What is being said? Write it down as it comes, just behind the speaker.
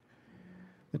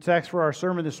The text for our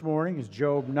sermon this morning is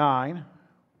Job 9.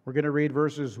 We're going to read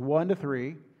verses 1 to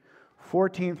 3,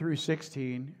 14 through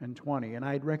 16, and 20. And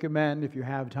I'd recommend, if you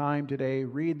have time today,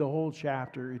 read the whole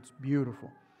chapter. It's beautiful.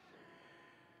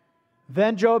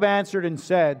 Then Job answered and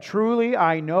said, "Truly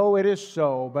I know it is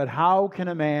so, but how can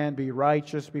a man be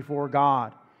righteous before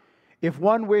God? If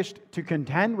one wished to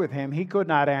contend with him, he could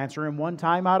not answer him 1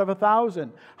 time out of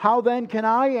 1,000. How then can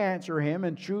I answer him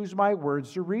and choose my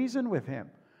words to reason with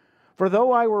him? For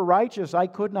though I were righteous, I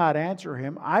could not answer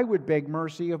him. I would beg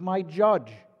mercy of my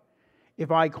judge. If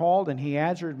I called and he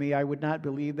answered me, I would not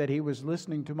believe that he was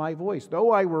listening to my voice. Though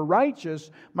I were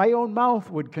righteous, my own mouth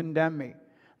would condemn me.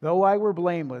 Though I were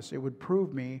blameless, it would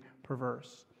prove me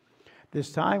perverse."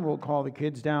 This time we'll call the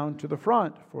kids down to the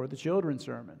front for the children's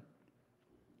sermon.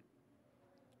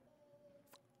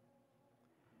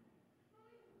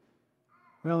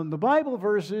 Well, in the Bible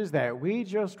verses that we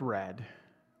just read,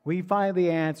 we find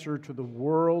the answer to the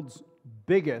world's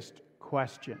biggest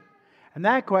question. And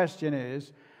that question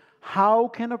is, how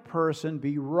can a person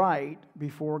be right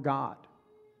before God?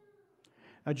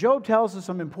 Now, Job tells us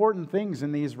some important things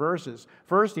in these verses.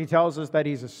 First, he tells us that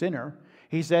he's a sinner.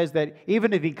 He says that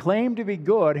even if he claimed to be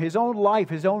good, his own life,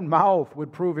 his own mouth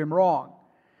would prove him wrong.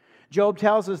 Job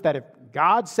tells us that if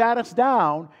God sat us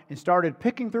down and started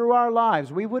picking through our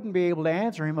lives, we wouldn't be able to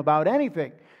answer him about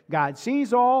anything. God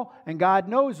sees all and God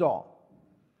knows all.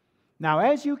 Now,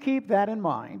 as you keep that in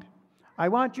mind, I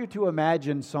want you to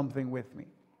imagine something with me.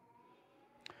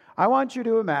 I want you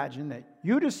to imagine that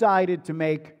you decided to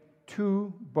make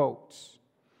 2 boats.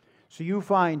 So you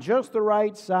find just the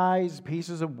right size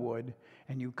pieces of wood,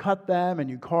 and you cut them and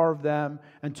you carve them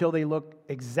until they look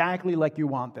exactly like you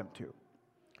want them to.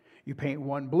 You paint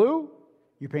one blue,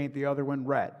 you paint the other one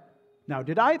red. Now,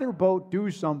 did either boat do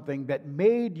something that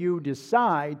made you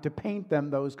decide to paint them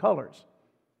those colors?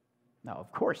 No,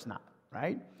 of course not,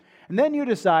 right? And then you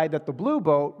decide that the blue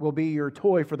boat will be your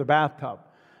toy for the bathtub.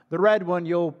 The red one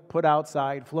you'll put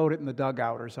outside, float it in the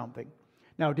dugout or something.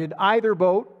 Now, did either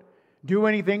boat do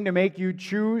anything to make you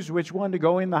choose which one to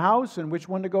go in the house and which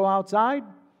one to go outside?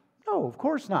 No, of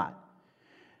course not.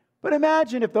 But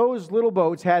imagine if those little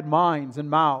boats had minds and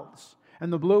mouths,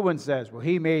 and the blue one says, "Well,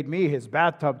 he made me his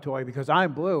bathtub toy because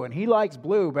I'm blue, and he likes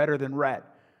blue better than red."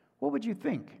 What would you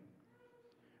think?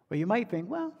 Well, you might think,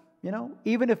 well,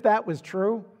 even if that was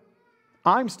true,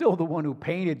 I'm still the one who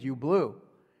painted you blue.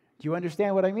 Do you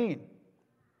understand what I mean?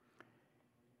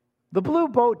 The blue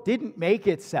boat didn't make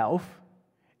itself.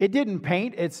 It didn't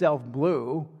paint itself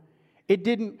blue. It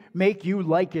didn't make you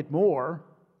like it more.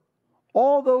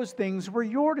 All those things were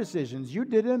your decisions. You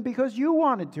did them because you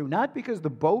wanted to, not because the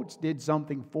boats did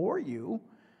something for you.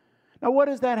 Now, what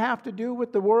does that have to do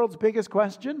with the world's biggest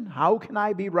question? How can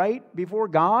I be right before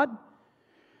God?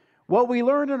 What we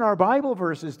learned in our Bible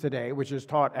verses today, which is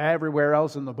taught everywhere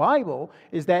else in the Bible,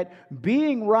 is that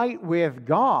being right with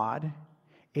God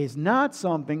is not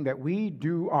something that we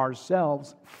do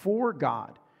ourselves for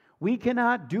God. We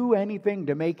cannot do anything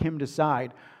to make Him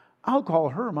decide, "I'll call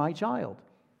her my child.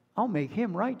 I'll make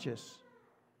him righteous."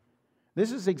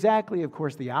 This is exactly, of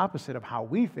course, the opposite of how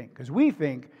we think. Because we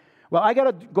think, well, I got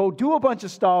to go do a bunch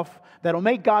of stuff that'll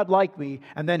make God like me,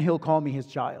 and then He'll call me His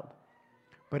child.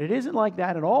 But it isn't like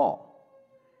that at all.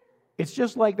 It's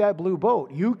just like that blue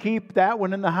boat. You keep that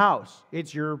one in the house.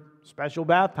 It's your special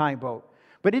bath time boat.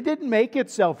 But it didn't make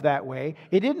itself that way.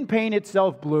 It didn't paint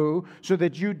itself blue so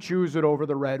that you'd choose it over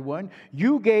the red one.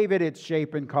 You gave it its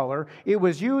shape and color. It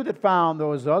was you that found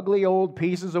those ugly old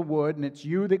pieces of wood, and it's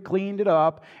you that cleaned it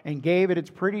up and gave it its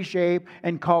pretty shape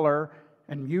and color,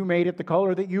 and you made it the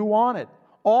color that you wanted.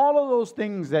 All of those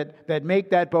things that make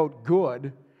that boat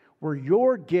good were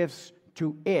your gifts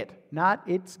to it, not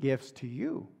its gifts to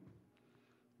you.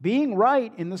 Being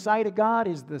right in the sight of God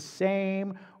is the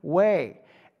same way.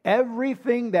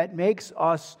 Everything that makes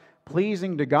us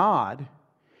pleasing to God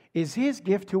is His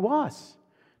gift to us,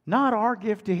 not our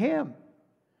gift to Him.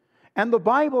 And the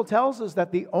Bible tells us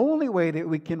that the only way that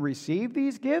we can receive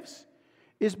these gifts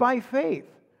is by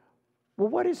faith. Well,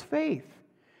 what is faith?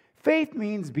 Faith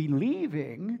means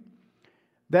believing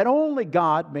that only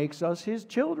God makes us His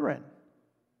children.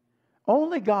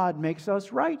 Only God makes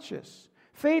us righteous.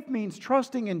 Faith means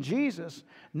trusting in Jesus,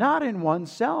 not in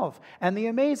oneself. And the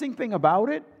amazing thing about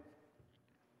it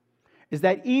is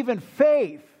that even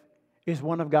faith is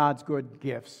one of God's good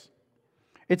gifts.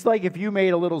 It's like if you made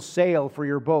a little sail for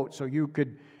your boat so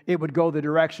it would go the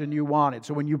direction you wanted.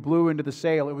 So when you blew into the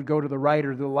sail, it would go to the right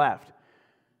or the left.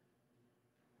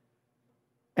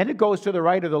 And it goes to the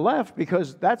right or the left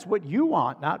because that's what you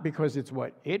want, not because it's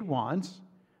what it wants.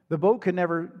 The boat can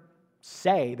never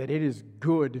say that it is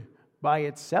good by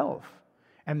itself.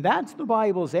 And that's the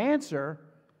Bible's answer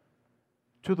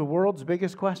to the world's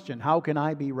biggest question. How can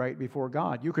I be right before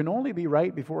God? You can only be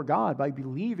right before God by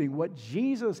believing what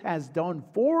Jesus has done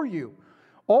for you.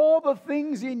 All the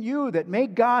things in you that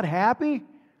make God happy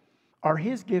are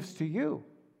His gifts to you.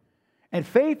 And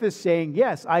faith is saying,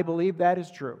 yes, I believe that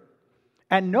is true.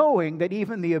 And knowing that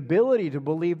even the ability to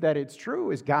believe that it's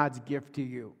true is God's gift to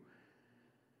you.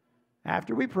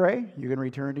 After we pray, you can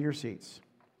return to your seats.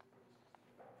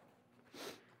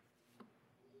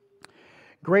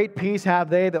 Great peace have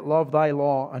they that love thy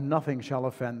law, and nothing shall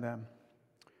offend them.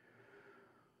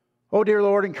 O dear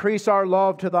Lord, increase our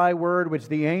love to thy word, which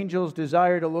the angels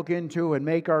desire to look into, and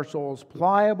make our souls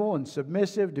pliable and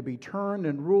submissive to be turned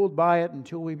and ruled by it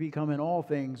until we become in all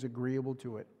things agreeable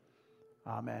to it.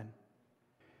 Amen.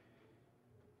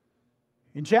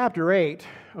 In chapter 8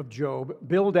 of Job,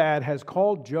 Bildad has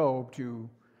called Job to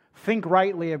think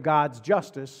rightly of God's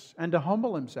justice and to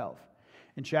humble himself.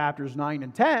 In chapters 9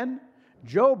 and 10,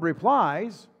 Job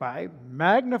replies by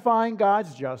magnifying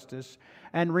God's justice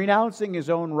and renouncing his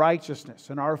own righteousness.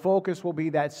 And our focus will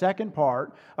be that second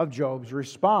part of Job's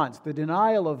response, the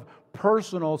denial of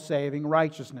personal saving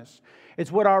righteousness.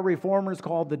 It's what our reformers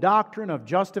called the doctrine of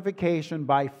justification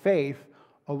by faith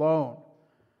alone.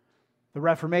 The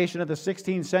Reformation of the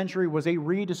 16th century was a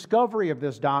rediscovery of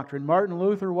this doctrine. Martin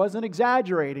Luther wasn't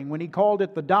exaggerating when he called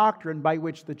it the doctrine by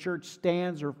which the church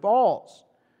stands or falls.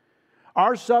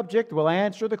 Our subject will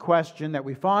answer the question that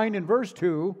we find in verse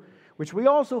 2, which we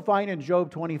also find in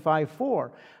Job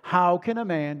 25:4. How can a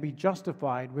man be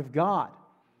justified with God?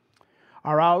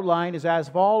 Our outline is as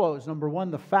follows. Number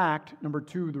 1, the fact. Number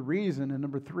 2, the reason. And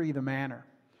number 3, the manner.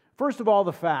 First of all,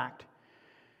 the fact.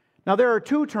 Now, there are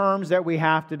two terms that we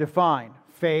have to define: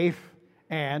 faith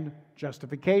and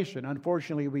justification.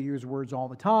 Unfortunately, we use words all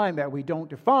the time that we don't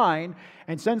define,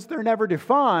 and since they're never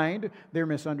defined, they're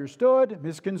misunderstood,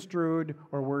 misconstrued,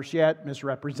 or worse yet,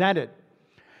 misrepresented.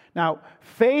 Now,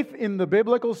 faith in the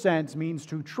biblical sense means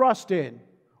to trust in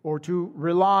or to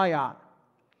rely on.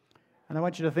 And I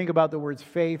want you to think about the words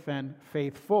faith and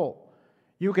faithful.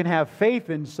 You can have faith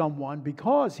in someone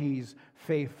because he's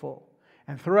faithful.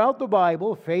 And throughout the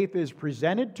Bible, faith is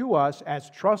presented to us as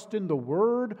trust in the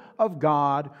Word of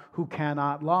God who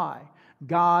cannot lie.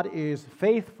 God is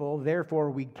faithful, therefore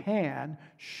we can,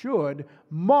 should,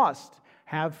 must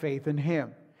have faith in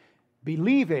Him.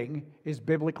 Believing is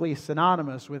biblically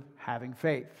synonymous with having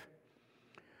faith.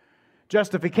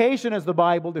 Justification, as the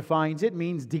Bible defines it,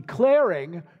 means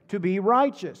declaring to be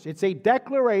righteous. It's a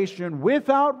declaration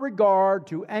without regard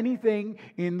to anything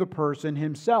in the person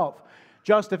himself.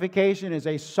 Justification is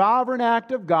a sovereign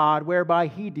act of God whereby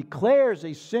He declares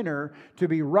a sinner to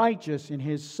be righteous in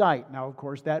His sight. Now, of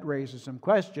course, that raises some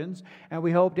questions, and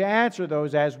we hope to answer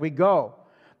those as we go.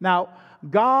 Now,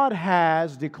 God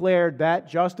has declared that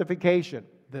justification,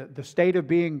 the state of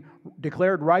being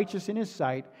declared righteous in His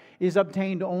sight, is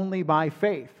obtained only by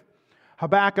faith.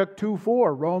 Habakkuk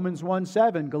 2:4, Romans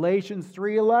 1:7, Galatians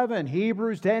 3:11,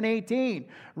 Hebrews 10:18,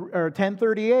 or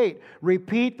 10:38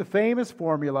 repeat the famous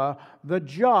formula, the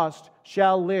just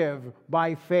shall live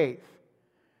by faith.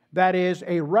 That is,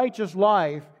 a righteous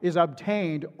life is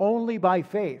obtained only by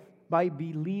faith, by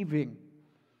believing.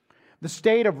 The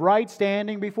state of right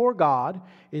standing before God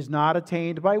is not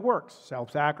attained by works.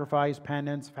 Self-sacrifice,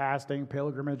 penance, fasting,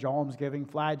 pilgrimage, almsgiving,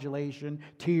 flagellation,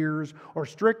 tears, or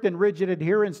strict and rigid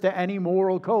adherence to any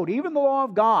moral code, even the law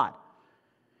of God.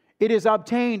 It is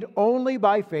obtained only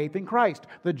by faith in Christ.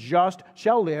 The just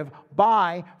shall live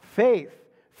by faith.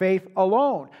 Faith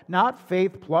alone. Not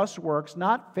faith plus works,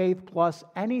 not faith plus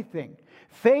anything.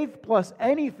 Faith plus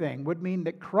anything would mean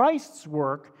that Christ's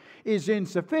work is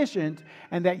insufficient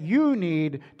and that you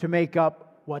need to make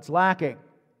up what's lacking.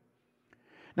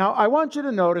 Now, I want you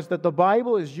to notice that the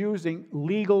Bible is using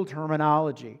legal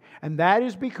terminology, and that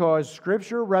is because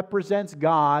Scripture represents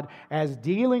God as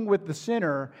dealing with the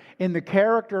sinner in the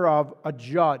character of a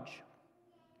judge.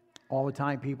 All the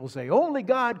time people say, only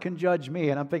God can judge me,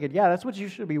 and I'm thinking, yeah, that's what you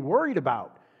should be worried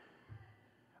about.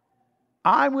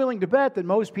 I'm willing to bet that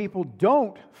most people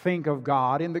don't think of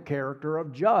God in the character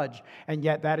of judge, and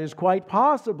yet that is quite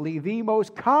possibly the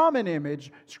most common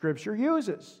image Scripture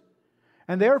uses.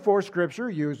 And therefore,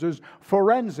 Scripture uses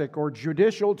forensic or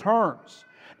judicial terms.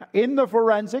 In the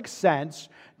forensic sense,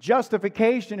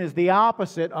 justification is the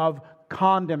opposite of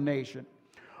condemnation.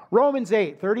 Romans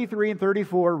 8:33 and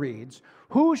 34 reads,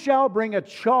 who shall bring a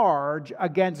charge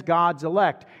against God's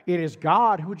elect? It is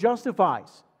God who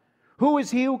justifies. Who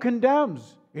is he who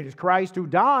condemns? It is Christ who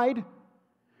died.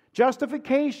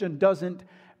 Justification doesn't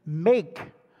make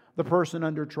the person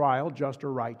under trial just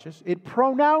or righteous. It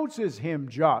pronounces him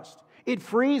just. It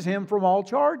frees him from all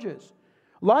charges.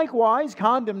 Likewise,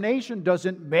 condemnation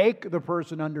doesn't make the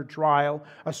person under trial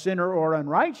a sinner or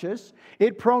unrighteous.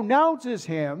 It pronounces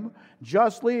him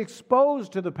justly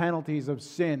exposed to the penalties of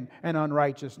sin and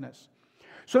unrighteousness.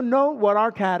 So note what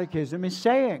our catechism is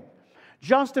saying.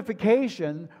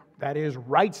 Justification, that is,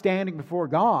 right standing before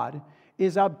God,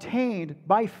 is obtained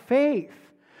by faith,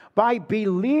 by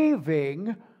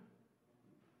believing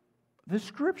the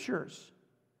Scriptures.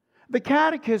 The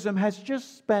Catechism has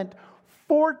just spent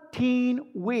 14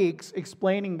 weeks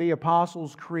explaining the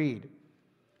Apostles' Creed.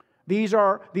 These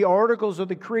are the articles of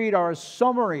the Creed are a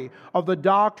summary of the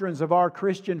doctrines of our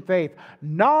Christian faith,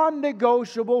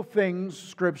 non-negotiable things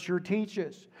Scripture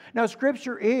teaches. Now,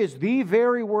 Scripture is the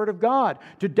very Word of God.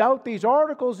 To doubt these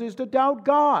articles is to doubt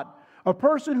God. A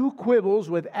person who quibbles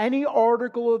with any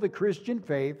article of the Christian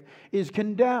faith is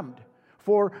condemned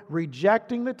for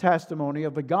rejecting the testimony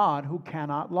of the God who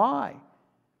cannot lie.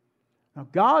 Now,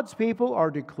 God's people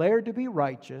are declared to be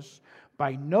righteous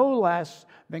by no less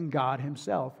than God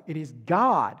Himself. It is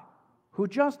God who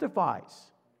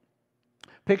justifies.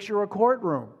 Picture a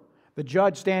courtroom. The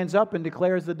judge stands up and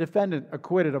declares the defendant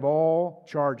acquitted of all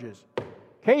charges.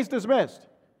 Case dismissed.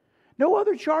 No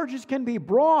other charges can be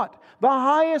brought. The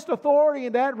highest authority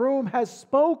in that room has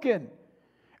spoken.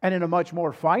 And in a much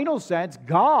more final sense,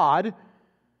 God,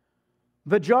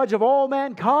 the judge of all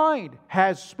mankind,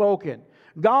 has spoken.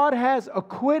 God has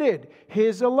acquitted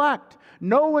His elect.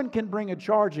 No one can bring a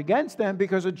charge against them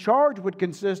because a charge would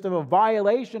consist of a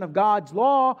violation of God's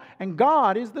law, and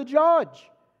God is the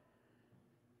judge.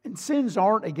 And sins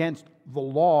aren't against the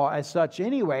law as such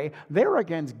anyway. They're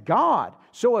against God.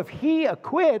 So if He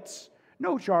acquits,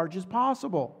 no charge is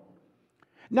possible.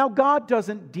 Now, God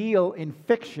doesn't deal in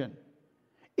fiction.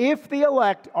 If the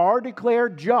elect are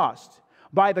declared just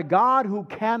by the God who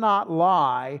cannot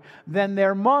lie, then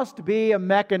there must be a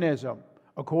mechanism,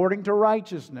 according to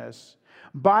righteousness,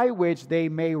 by which they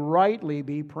may rightly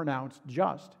be pronounced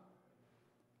just.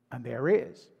 And there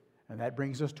is. And that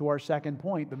brings us to our second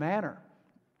point, the manner.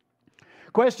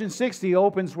 Question 60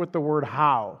 opens with the word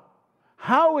how.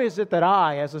 How is it that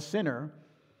I, as a sinner,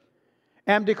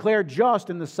 am declared just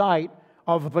in the sight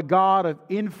of the God of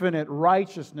infinite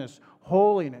righteousness,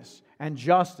 holiness, and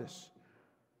justice?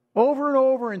 Over and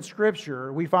over in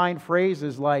Scripture, we find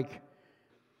phrases like,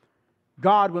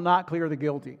 God will not clear the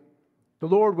guilty. The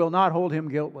Lord will not hold him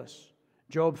guiltless.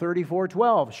 Job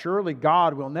 34:12, surely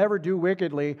God will never do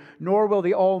wickedly, nor will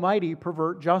the Almighty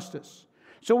pervert justice.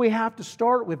 So we have to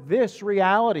start with this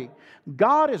reality.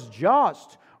 God is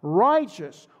just,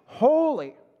 righteous,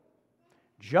 holy.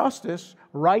 Justice,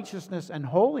 righteousness, and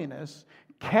holiness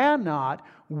cannot,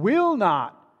 will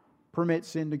not permit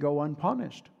sin to go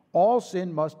unpunished. All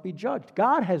sin must be judged.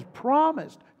 God has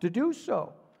promised to do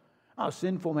so. A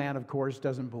sinful man, of course,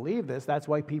 doesn't believe this. That's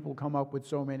why people come up with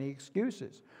so many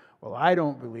excuses. Well, I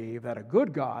don't believe that a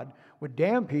good God would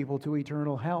damn people to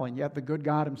eternal hell, and yet the good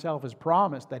God Himself has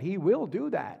promised that He will do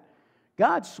that.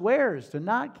 God swears to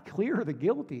not clear the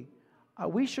guilty.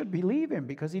 We should believe Him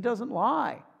because He doesn't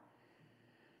lie.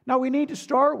 Now, we need to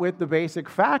start with the basic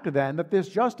fact then that this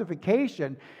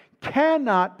justification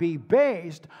cannot be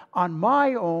based on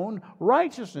my own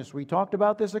righteousness. We talked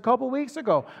about this a couple weeks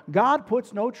ago. God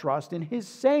puts no trust in His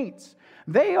saints.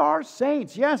 They are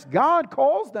saints. Yes, God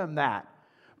calls them that.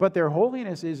 But their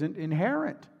holiness isn't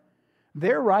inherent.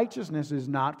 Their righteousness is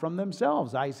not from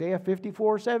themselves. Isaiah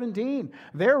 54:17.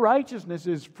 Their righteousness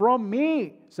is from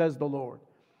me, says the Lord.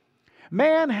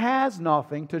 Man has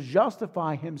nothing to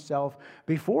justify himself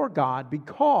before God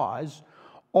because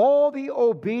all the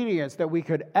obedience that we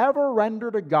could ever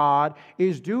render to God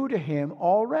is due to Him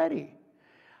already.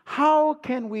 How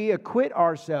can we acquit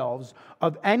ourselves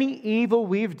of any evil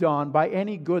we've done by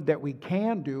any good that we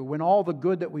can do when all the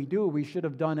good that we do we should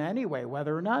have done anyway,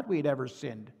 whether or not we'd ever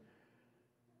sinned?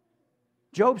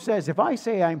 Job says, if I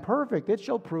say I'm perfect, it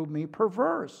shall prove me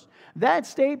perverse. That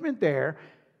statement there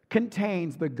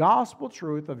contains the gospel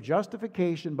truth of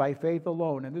justification by faith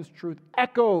alone. And this truth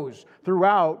echoes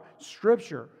throughout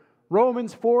Scripture.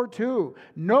 Romans 4:2,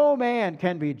 no man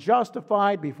can be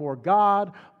justified before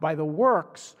God by the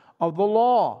works of the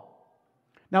law.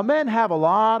 Now, men have a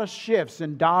lot of shifts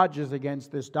and dodges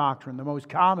against this doctrine. The most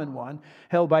common one,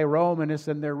 held by Romanists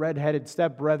and their red-headed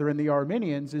stepbrethren, the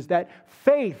Arminians, is that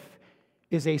faith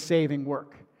is a saving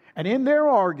work. And in their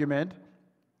argument,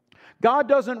 God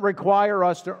doesn't require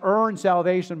us to earn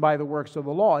salvation by the works of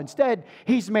the law. Instead,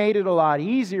 He's made it a lot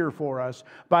easier for us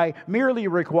by merely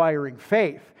requiring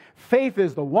faith. Faith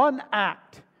is the one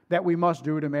act that we must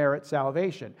do to merit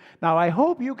salvation. Now, I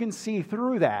hope you can see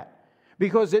through that,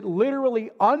 because it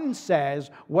literally unsays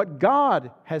what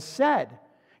God has said.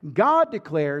 God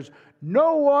declares,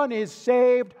 No one is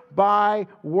saved by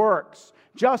works.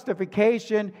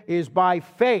 Justification is by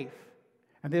faith.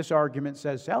 And this argument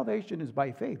says salvation is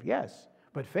by faith. Yes,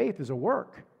 but faith is a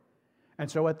work. And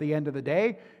so at the end of the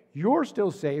day, you're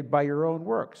still saved by your own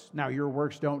works. Now, your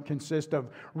works don't consist of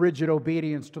rigid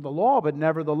obedience to the law, but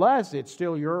nevertheless, it's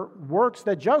still your works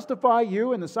that justify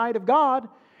you in the sight of God,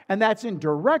 and that's in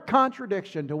direct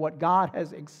contradiction to what God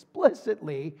has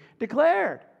explicitly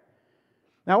declared.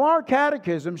 Now, our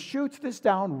catechism shoots this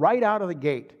down right out of the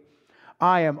gate.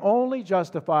 I am only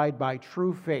justified by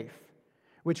true faith,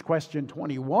 which question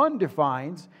 21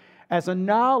 defines as a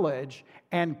knowledge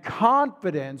and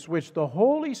confidence which the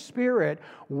Holy Spirit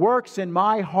works in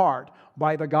my heart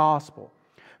by the gospel.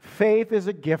 Faith is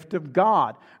a gift of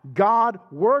God. God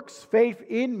works faith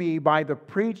in me by the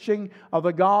preaching of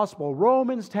the gospel.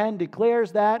 Romans 10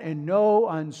 declares that in no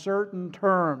uncertain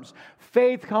terms.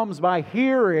 Faith comes by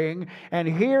hearing, and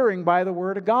hearing by the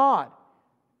word of God.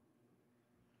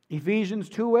 Ephesians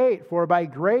 2:8, for by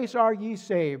grace are ye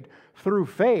saved through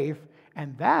faith,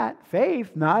 and that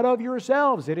faith not of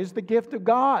yourselves, it is the gift of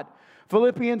God.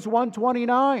 Philippians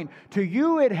 1:29, to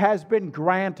you it has been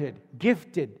granted,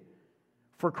 gifted,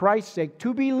 for Christ's sake,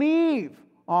 to believe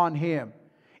on Him.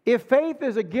 If faith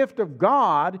is a gift of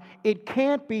God, it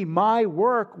can't be my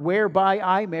work whereby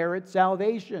I merit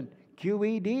salvation.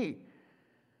 QED.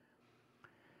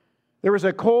 There was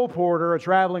a coal porter, a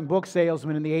traveling book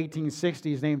salesman in the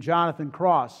 1860s named Jonathan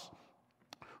Cross,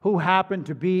 who happened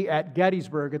to be at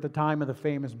Gettysburg at the time of the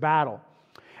famous battle.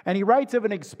 And he writes of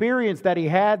an experience that he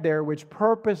had there which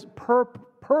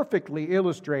perfectly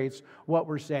illustrates what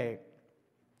we're saying.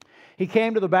 He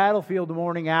came to the battlefield the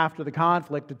morning after the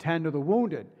conflict to tend to the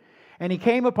wounded. And he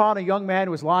came upon a young man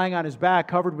who was lying on his back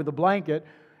covered with a blanket,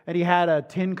 and he had a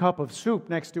tin cup of soup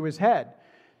next to his head.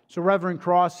 So Reverend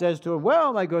Cross says to him,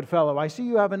 well, my good fellow, I see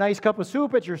you have a nice cup of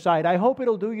soup at your side. I hope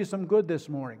it'll do you some good this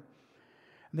morning.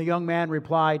 And the young man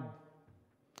replied,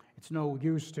 it's no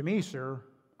use to me, sir.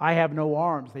 I have no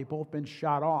arms. They've both been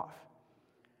shot off.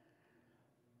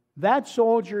 That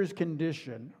soldier's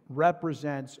condition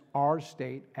represents our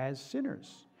state as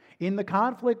sinners. In the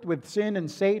conflict with sin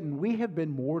and Satan, we have been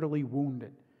mortally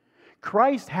wounded.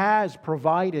 Christ has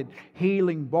provided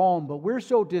healing balm, but we're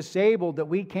so disabled that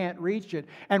we can't reach it.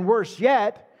 And worse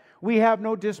yet, we have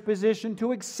no disposition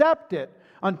to accept it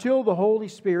until the Holy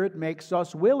Spirit makes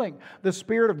us willing. The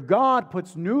Spirit of God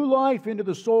puts new life into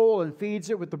the soul and feeds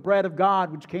it with the bread of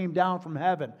God which came down from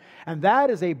heaven. And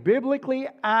that is a biblically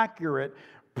accurate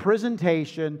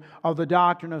presentation of the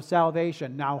doctrine of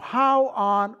salvation. Now, how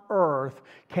on earth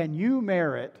can you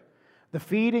merit the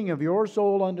feeding of your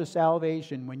soul unto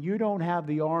salvation when you don't have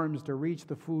the arms to reach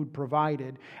the food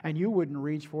provided, and you wouldn't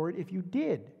reach for it if you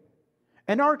did?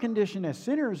 And our condition as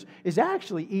sinners is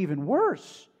actually even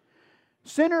worse.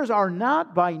 Sinners are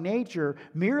not by nature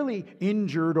merely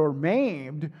injured or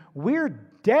maimed. We're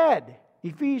dead.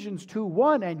 Ephesians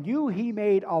 2:1, and you He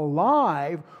made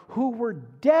alive who were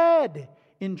dead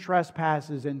in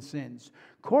trespasses and sins.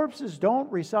 Corpses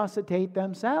don't resuscitate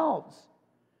themselves.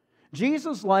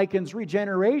 Jesus likens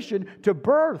regeneration to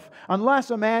birth. Unless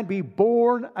a man be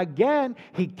born again,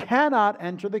 he cannot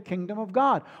enter the kingdom of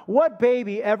God. What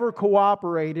baby ever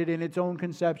cooperated in its own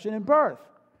conception and birth?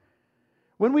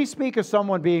 When we speak of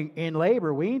someone being in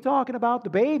labor, we ain't talking about the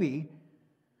baby.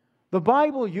 The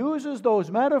Bible uses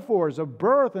those metaphors of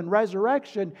birth and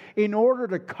resurrection in order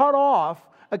to cut off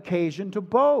occasion to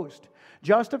boast.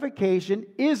 Justification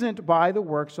isn't by the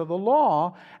works of the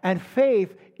law, and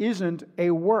faith isn't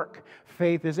a work.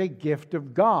 Faith is a gift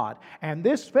of God. And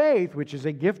this faith, which is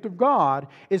a gift of God,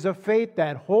 is a faith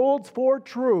that holds for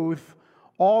truth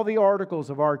all the articles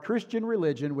of our Christian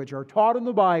religion which are taught in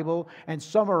the Bible and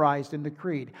summarized in the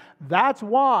Creed. That's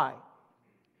why,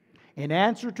 in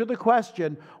answer to the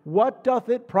question, what doth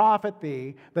it profit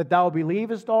thee that thou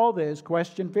believest all this?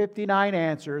 Question 59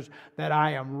 answers that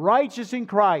I am righteous in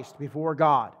Christ before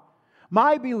God.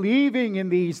 My believing in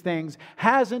these things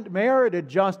hasn't merited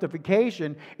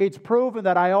justification. It's proven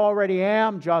that I already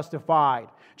am justified.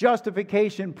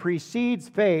 Justification precedes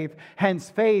faith, hence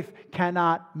faith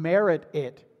cannot merit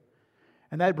it.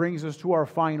 And that brings us to our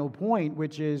final point,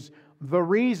 which is the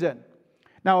reason.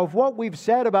 Now, if what we've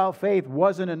said about faith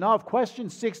wasn't enough, question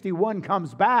 61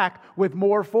 comes back with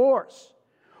more force.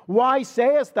 Why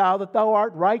sayest thou that thou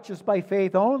art righteous by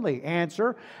faith only?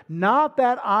 Answer, not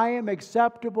that I am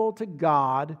acceptable to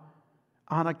God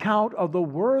on account of the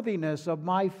worthiness of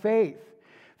my faith.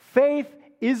 Faith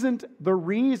isn't the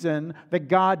reason that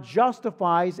God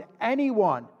justifies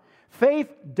anyone.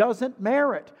 Faith doesn't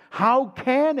merit. How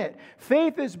can it?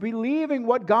 Faith is believing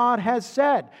what God has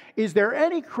said. Is there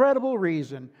any credible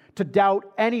reason to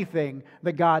doubt anything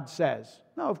that God says?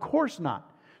 No, of course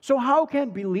not. So how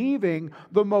can believing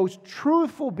the most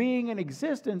truthful being in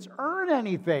existence earn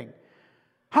anything?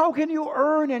 How can you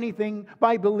earn anything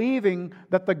by believing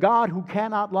that the God who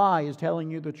cannot lie is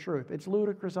telling you the truth? It's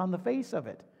ludicrous on the face of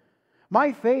it.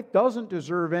 My faith doesn't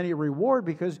deserve any reward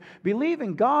because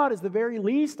believing God is the very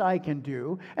least I can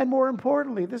do. And more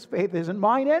importantly, this faith isn't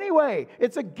mine anyway.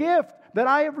 It's a gift that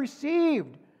I have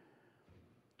received.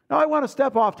 Now I want to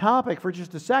step off topic for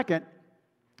just a second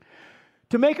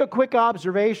to make a quick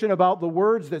observation about the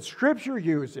words that Scripture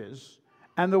uses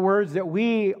and the words that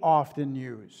we often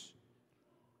use.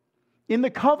 In the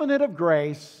covenant of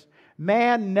grace,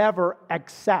 man never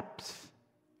accepts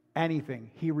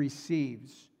anything. He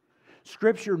receives.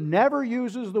 Scripture never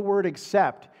uses the word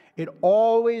accept. It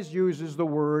always uses the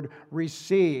word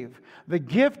receive. The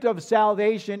gift of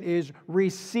salvation is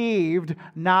received,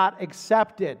 not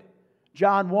accepted.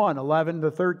 John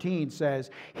 1:11-13 says,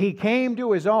 He came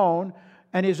to His own,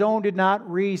 and His own did not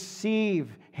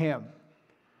receive Him.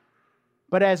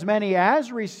 But as many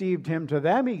as received Him, to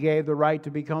them He gave the right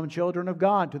to become children of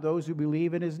God, to those who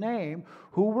believe in His name,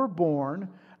 who were born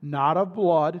not of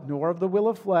blood, nor of the will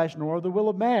of flesh, nor of the will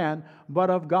of man, but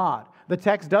of God. The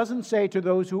text doesn't say to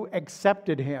those who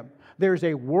accepted Him. There's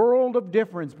a world of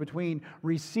difference between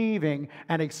receiving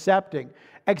and accepting.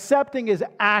 Accepting is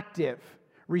active.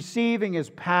 Receiving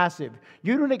is passive.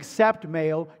 You don't accept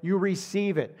mail, you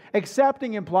receive it.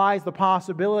 Accepting implies the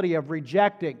possibility of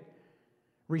rejecting.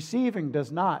 Receiving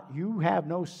does not. You have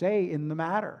no say in the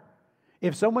matter.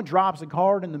 If someone drops a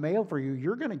card in the mail for you,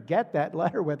 you're going to get that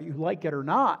letter whether you like it or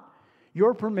not.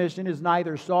 Your permission is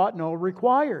neither sought nor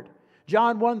required.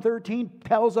 John 1:13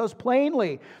 tells us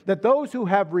plainly that those who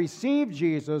have received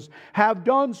Jesus have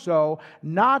done so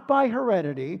not by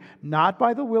heredity, not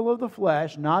by the will of the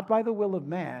flesh, not by the will of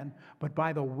man, but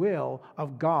by the will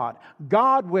of God.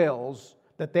 God wills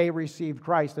that they receive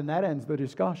Christ, and that ends the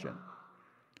discussion.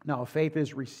 Now, if faith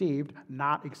is received,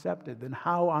 not accepted, then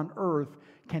how on earth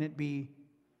can it be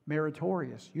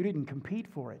meritorious? You didn't compete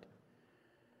for it.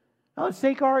 Now, let's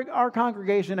take our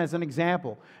congregation as an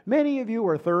example. Many of you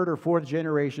are third or fourth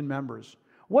generation members.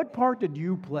 What part did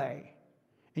you play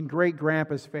in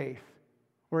great-grandpa's faith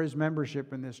or his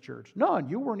membership in this church? None.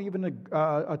 You weren't even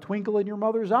a twinkle in your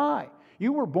mother's eye.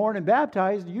 You were born and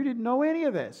baptized, and you didn't know any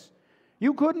of this.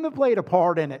 You couldn't have played a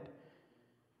part in it.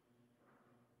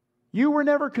 You were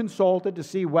never consulted to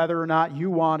see whether or not you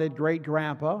wanted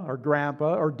great-grandpa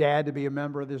or dad to be a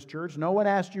member of this church. No one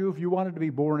asked you if you wanted to be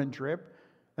born and trip.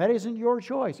 That isn't your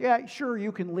choice. Yeah, sure,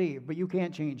 you can leave, but you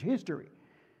can't change history.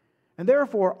 And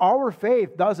therefore, our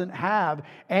faith doesn't have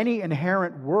any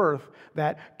inherent worth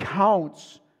that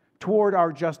counts toward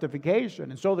our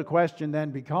justification. And so the question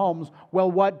then becomes, well,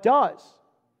 what does?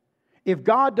 If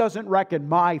God doesn't reckon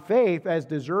my faith as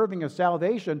deserving of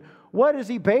salvation, what does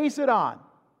He base it on?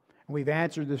 We've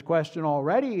answered this question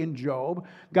already in Job.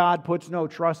 God puts no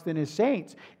trust in His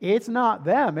saints. It's not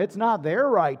them. It's not their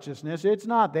righteousness. It's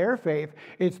not their faith.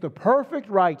 It's the perfect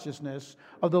righteousness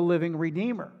of the living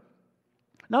Redeemer.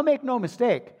 Now make no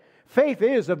mistake. Faith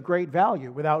is of great value.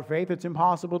 Without faith, it's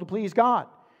impossible to please God.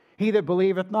 He that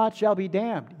believeth not shall be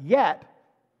damned. Yet,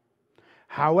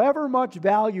 however much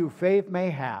value faith may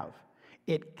have,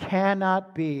 it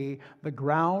cannot be the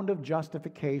ground of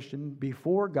justification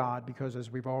before God because,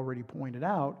 as we've already pointed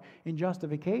out, in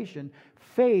justification,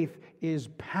 faith is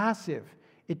passive.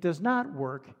 It does not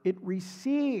work. It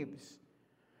receives.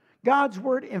 God's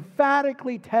Word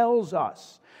emphatically tells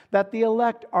us that the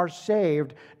elect are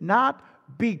saved not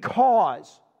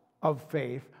because of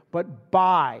faith, but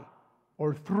by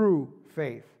or through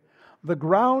faith. The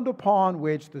ground upon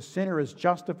which the sinner is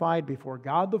justified before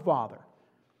God the Father,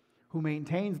 who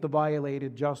maintains the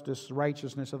violated justice,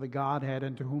 righteousness of the Godhead,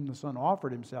 and to whom the Son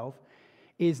offered Himself,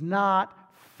 is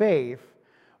not faith,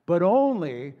 but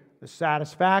only the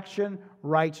satisfaction,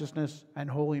 righteousness, and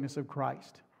holiness of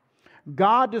Christ.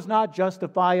 God does not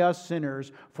justify us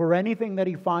sinners for anything that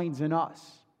He finds in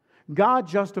us. God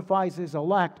justifies His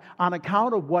elect on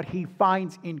account of what He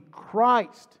finds in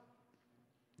Christ.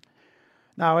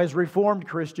 Now, as Reformed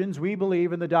Christians, we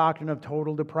believe in the doctrine of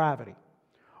total depravity.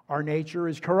 Our nature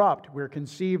is corrupt. We're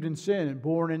conceived in sin and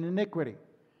born in iniquity.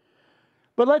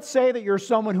 But let's say that you're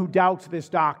someone who doubts this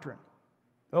doctrine.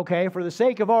 Okay, for the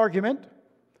sake of argument,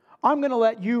 I'm going to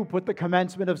let you put the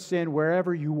commencement of sin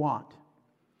wherever you want.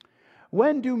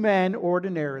 When do men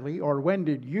ordinarily, or when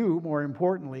did you, more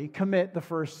importantly, commit the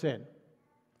first sin?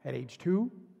 At age 2,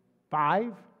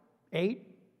 5, 8,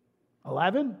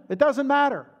 11? It doesn't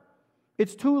matter.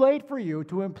 It's too late for you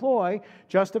to employ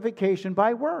justification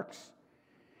by works.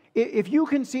 If you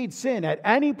concede sin at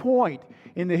any point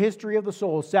in the history of the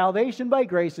soul, salvation by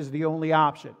grace is the only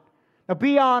option. Now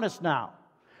be honest now.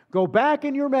 Go back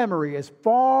in your memory as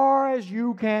far as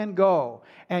you can go,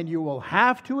 and you will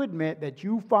have to admit that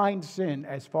you find sin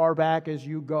as far back as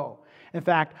you go. In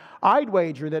fact, I'd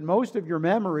wager that most of your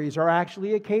memories are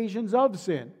actually occasions of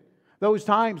sin. Those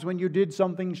times when you did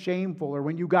something shameful or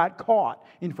when you got caught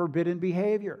in forbidden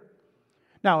behavior.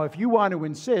 Now, if you want to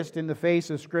insist in the face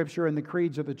of Scripture and the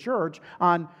creeds of the church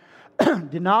on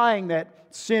denying that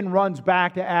sin runs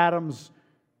back to Adam's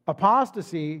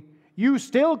apostasy, you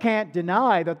still can't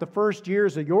deny that the first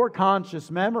years of your conscious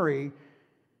memory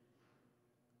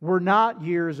were not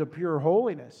years of pure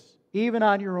holiness. Even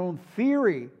on your own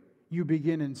theory, you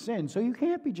begin in sin. So you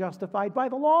can't be justified by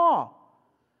the law.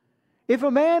 If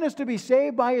a man is to be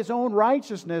saved by his own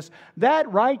righteousness,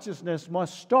 that righteousness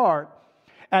must start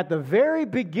at the very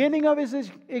beginning of his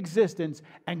existence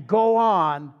and go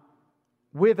on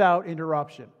without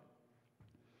interruption.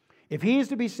 If he is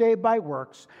to be saved by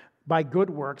works, by good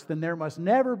works, then there must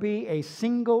never be a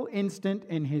single instant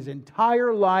in his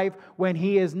entire life when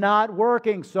he is not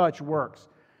working such works.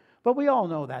 But we all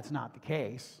know that's not the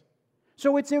case.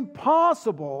 So it's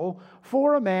impossible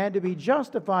for a man to be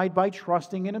justified by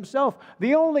trusting in himself.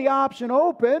 The only option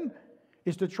open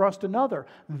is to trust another.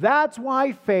 That's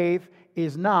why faith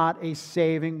is not a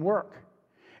saving work.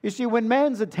 You see, when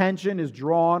man's attention is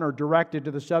drawn or directed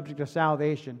to the subject of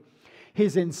salvation,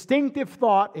 his instinctive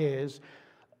thought is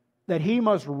that he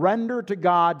must render to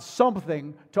God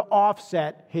something to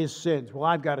offset his sins. Well,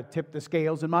 I've got to tip the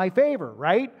scales in my favor,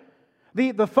 right?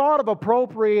 The thought of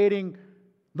appropriating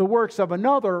the works of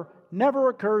another never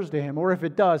occurs to him, or if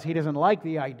it does, he doesn't like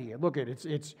the idea. Look,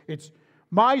 it's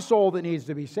my soul that needs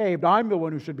to be saved. I'm the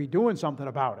one who should be doing something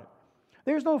about it.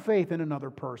 There's no faith in another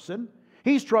person.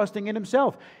 He's trusting in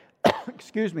himself.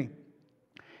 Excuse me.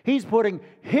 He's putting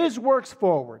his works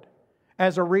forward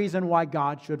as a reason why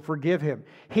God should forgive him.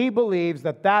 He believes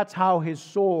that that's how his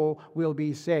soul will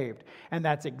be saved. And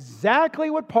that's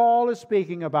exactly what Paul is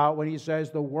speaking about when he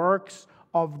says the works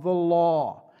of the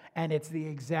law. And it's the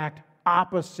exact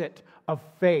opposite of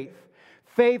faith.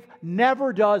 Faith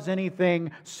never does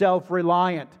anything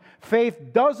self-reliant.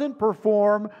 Faith doesn't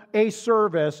perform a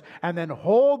service and then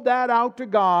hold that out to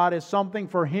God as something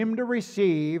for him to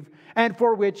receive and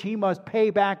for which he must pay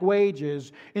back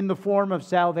wages in the form of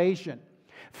salvation.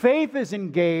 Faith is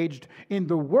engaged in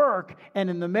the work and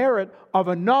in the merit of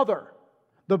another.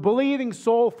 The believing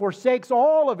soul forsakes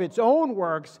all of its own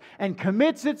works and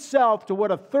commits itself to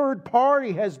what a third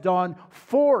party has done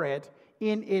for it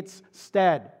in its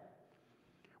stead.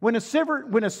 When a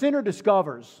sinner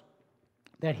discovers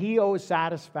that he owes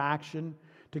satisfaction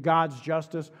to God's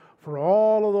justice for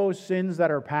all of those sins that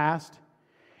are past,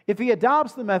 if he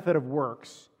adopts the method of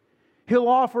works, he'll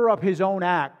offer up his own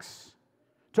acts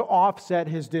to offset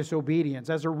his disobedience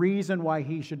as a reason why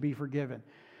he should be forgiven.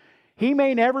 He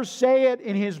may never say it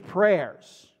in his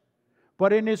prayers,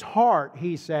 but in his heart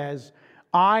he says,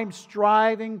 I'm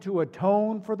striving to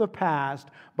atone for the past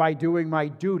by doing my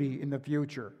duty in the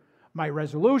future. My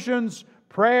resolutions,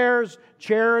 prayers,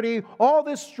 charity, all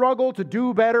this struggle to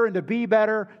do better and to be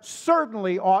better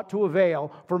certainly ought to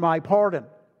avail for my pardon.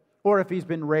 Or if he's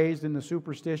been raised in the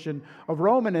superstition of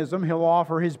Romanism, he'll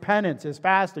offer his penance, his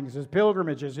fastings, his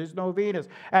pilgrimages, his novenas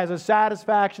as a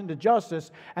satisfaction to justice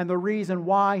and the reason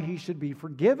why he should be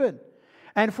forgiven.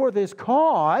 And for this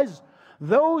cause,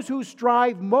 those who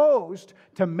strive most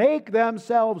to make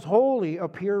themselves holy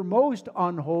appear most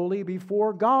unholy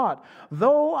before God.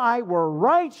 Though I were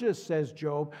righteous, says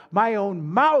Job, my own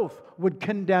mouth would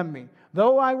condemn me.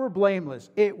 Though I were blameless,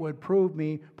 it would prove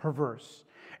me perverse.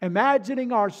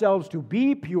 Imagining ourselves to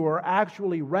be pure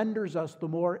actually renders us the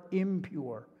more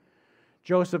impure.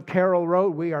 Joseph Carroll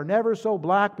wrote, we are never so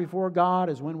black before God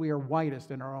as when we are whitest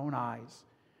in our own eyes.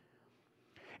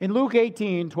 In Luke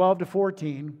 18,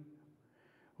 12-14,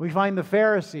 we find the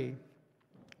Pharisee,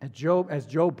 as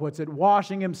Job puts it,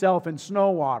 washing himself in snow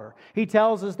water. He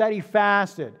tells us that he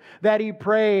fasted, that he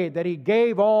prayed, that he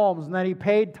gave alms, and that he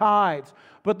paid tithes.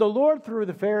 But the Lord threw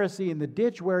the Pharisee in the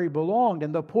ditch where he belonged,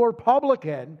 and the poor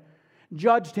publican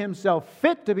judged himself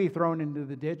fit to be thrown into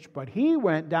the ditch, but he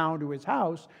went down to his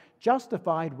house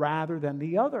justified rather than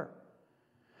the other.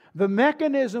 The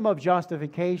mechanism of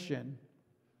justification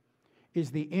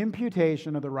is the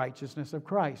imputation of the righteousness of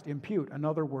Christ. Impute,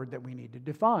 another word that we need to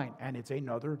define, and it's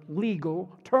another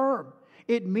legal term.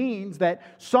 It means that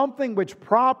something which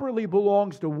properly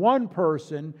belongs to one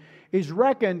person is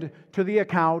reckoned to the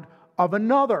account of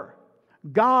another.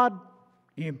 God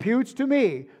imputes to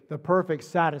me the perfect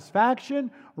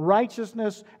satisfaction,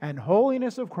 righteousness, and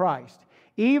holiness of Christ.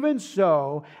 even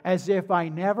so, as if I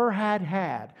never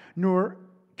had, nor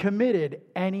committed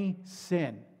any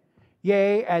sin.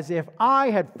 Yea, as if I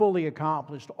had fully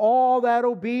accomplished all that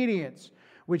obedience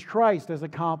which Christ has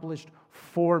accomplished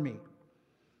for me.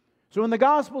 So in the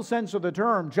gospel sense of the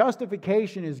term,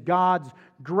 justification is God's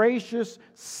gracious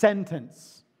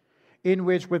sentence in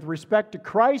which, with respect to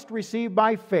Christ received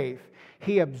by faith,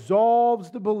 He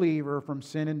absolves the believer from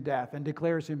sin and death and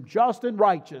declares him just and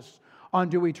righteous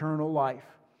unto eternal life.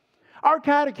 Our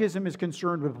catechism is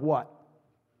concerned with what?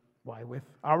 Why, with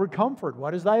our comfort.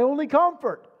 What is thy only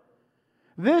comfort?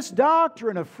 This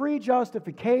doctrine of free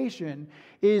justification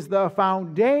is the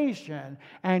foundation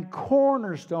and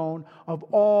cornerstone of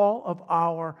all of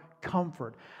our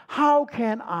comfort. How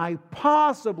can I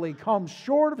possibly come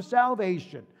short of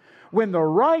salvation when the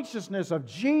righteousness of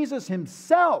Jesus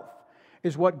Himself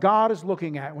is what God is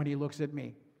looking at when He looks at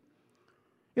me?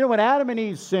 You know, when Adam and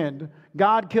Eve sinned,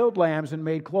 God killed lambs and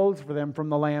made clothes for them from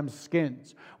the lambs'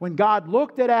 skins. When God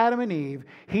looked at Adam and Eve,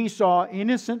 He saw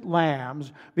innocent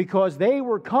lambs because they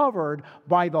were covered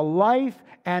by the life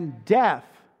and death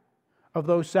of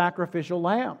those sacrificial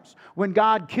lambs. When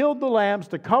God killed the lambs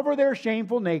to cover their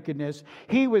shameful nakedness,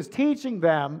 He was teaching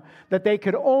them that they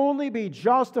could only be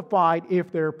justified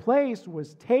if their place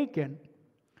was taken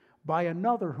by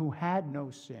another who had no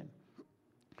sin.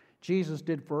 Jesus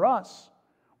did for us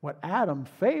what Adam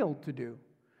failed to do.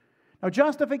 Now,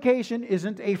 justification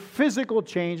isn't a physical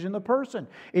change in the person.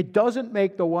 It doesn't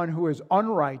make the one who is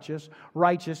unrighteous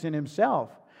righteous in himself.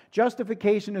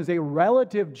 Justification is a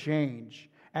relative change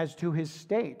as to his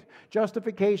state.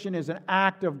 Justification is an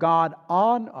act of God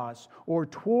on us or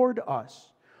toward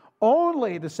us.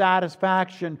 Only the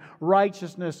satisfaction,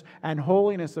 righteousness, and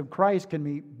holiness of Christ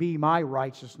can be my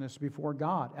righteousness before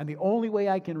God. And the only way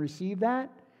I can receive that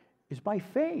is by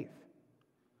faith.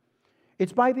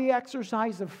 It's by the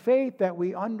exercise of faith that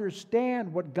we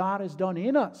understand what God has done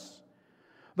in us.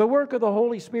 The work of the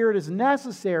Holy Spirit is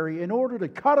necessary in order to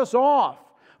cut us off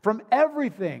from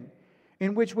everything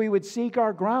in which we would seek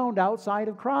our ground outside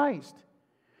of Christ.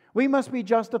 We must be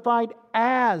justified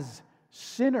as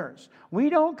sinners. We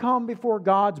don't come before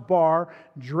God's bar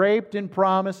draped in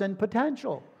promise and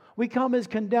potential. We come as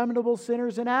condemnable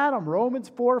sinners in Adam. Romans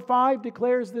 4:5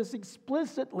 declares this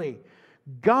explicitly.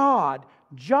 God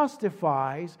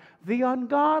justifies the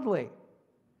ungodly.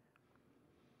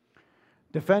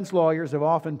 Defense lawyers have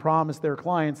often promised their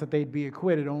clients that they'd be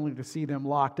acquitted only to see them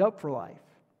locked up for life.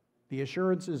 The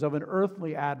assurances of an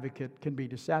earthly advocate can be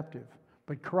deceptive,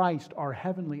 but Christ, our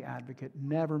heavenly advocate,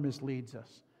 never misleads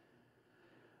us.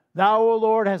 Thou, O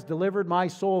Lord, hast delivered my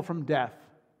soul from death,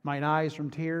 mine eyes from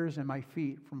tears, and my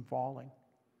feet from falling.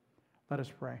 Let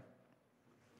us pray.